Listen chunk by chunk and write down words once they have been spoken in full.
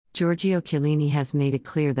Giorgio Chiellini has made it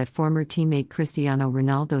clear that former teammate Cristiano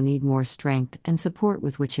Ronaldo need more strength and support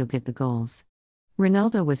with which he'll get the goals.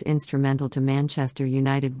 Ronaldo was instrumental to Manchester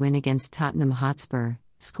United win against Tottenham Hotspur,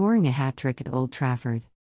 scoring a hat-trick at Old Trafford.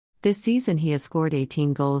 This season he has scored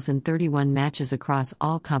 18 goals in 31 matches across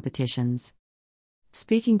all competitions.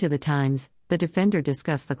 Speaking to The Times, the defender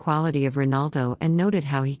discussed the quality of Ronaldo and noted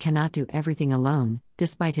how he cannot do everything alone,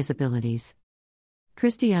 despite his abilities.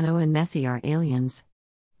 Cristiano and Messi are aliens.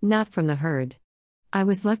 Not from the herd. I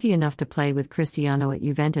was lucky enough to play with Cristiano at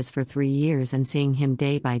Juventus for 3 years, and seeing him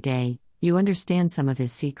day by day, you understand some of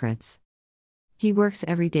his secrets. He works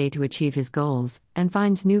every day to achieve his goals, and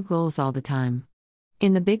finds new goals all the time.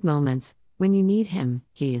 In the big moments, when you need him,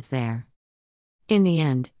 he is there. In the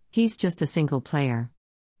end, he's just a single player.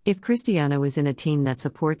 If Cristiano is in a team that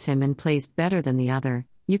supports him and plays better than the other,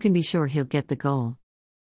 you can be sure he'll get the goal.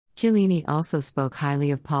 Chiellini also spoke highly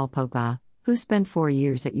of Paul Pogba, who spent 4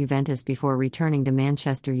 years at Juventus before returning to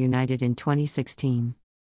Manchester United in 2016.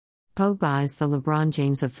 Pogba is the LeBron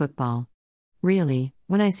James of football. Really,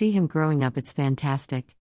 when I see him growing up, it's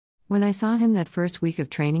fantastic. When I saw him that first week of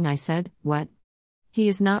training, I said, "What? He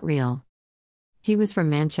is not real." He was from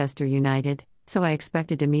Manchester United, so I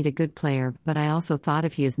expected to meet a good player, but I also thought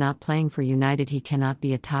if he is not playing for United, he cannot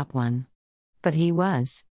be a top one. But he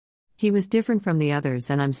was. He was different from the others,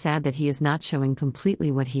 and I'm sad that he is not showing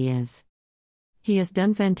completely what he is. He has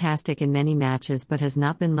done fantastic in many matches but has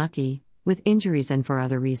not been lucky, with injuries and for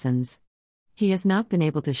other reasons. He has not been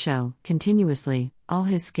able to show, continuously, all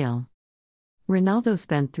his skill. Ronaldo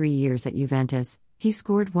spent 3 years at Juventus. He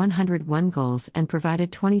scored 101 goals and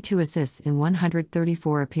provided 22 assists in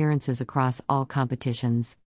 134 appearances across all competitions.